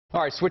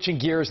All right, switching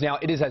gears now.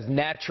 It is as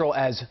natural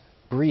as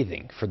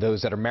breathing for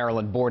those that are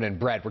Maryland born and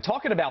bred. We're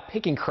talking about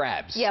picking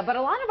crabs. Yeah, but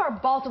a lot of our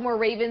Baltimore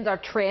Ravens are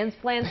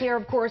transplants here,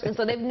 of course, and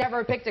so they've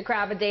never picked a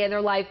crab a day in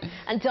their life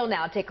until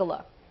now. Take a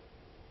look.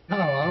 No,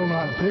 I don't know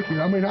how to pick it.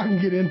 I mean, I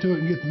can get into it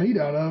and get the meat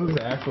out of it.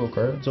 The actual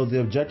crab. So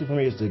the objective for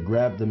me is to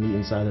grab the meat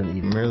inside and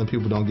eat it. Maryland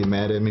people don't get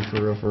mad at me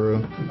for real, for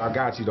real. I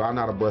got you, though. I'm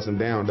not a busting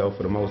down, though,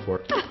 for the most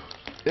part.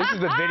 This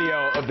is the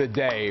video of the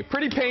day.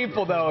 Pretty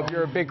painful, though, if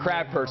you're a big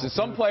crab person.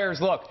 Some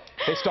players, look,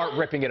 they start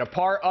ripping it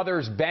apart.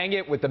 Others bang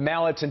it with the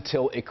mallets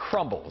until it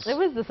crumbles. It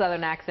was the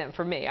southern accent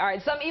for me. All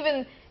right, some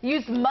even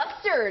use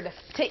mustard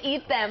to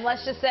eat them.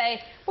 Let's just say,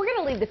 we're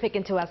going to leave the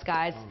picking to us,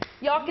 guys.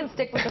 Y'all can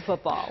stick with the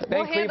football.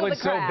 Ben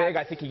Cleveland's so big,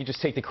 I think he could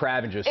just take the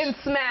crab and just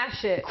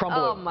smash it.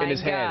 Crumble it in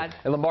his hand.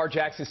 And Lamar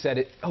Jackson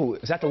said, "Oh,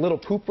 is that the little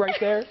poop right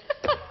there?"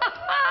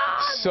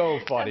 So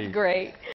funny. That's great.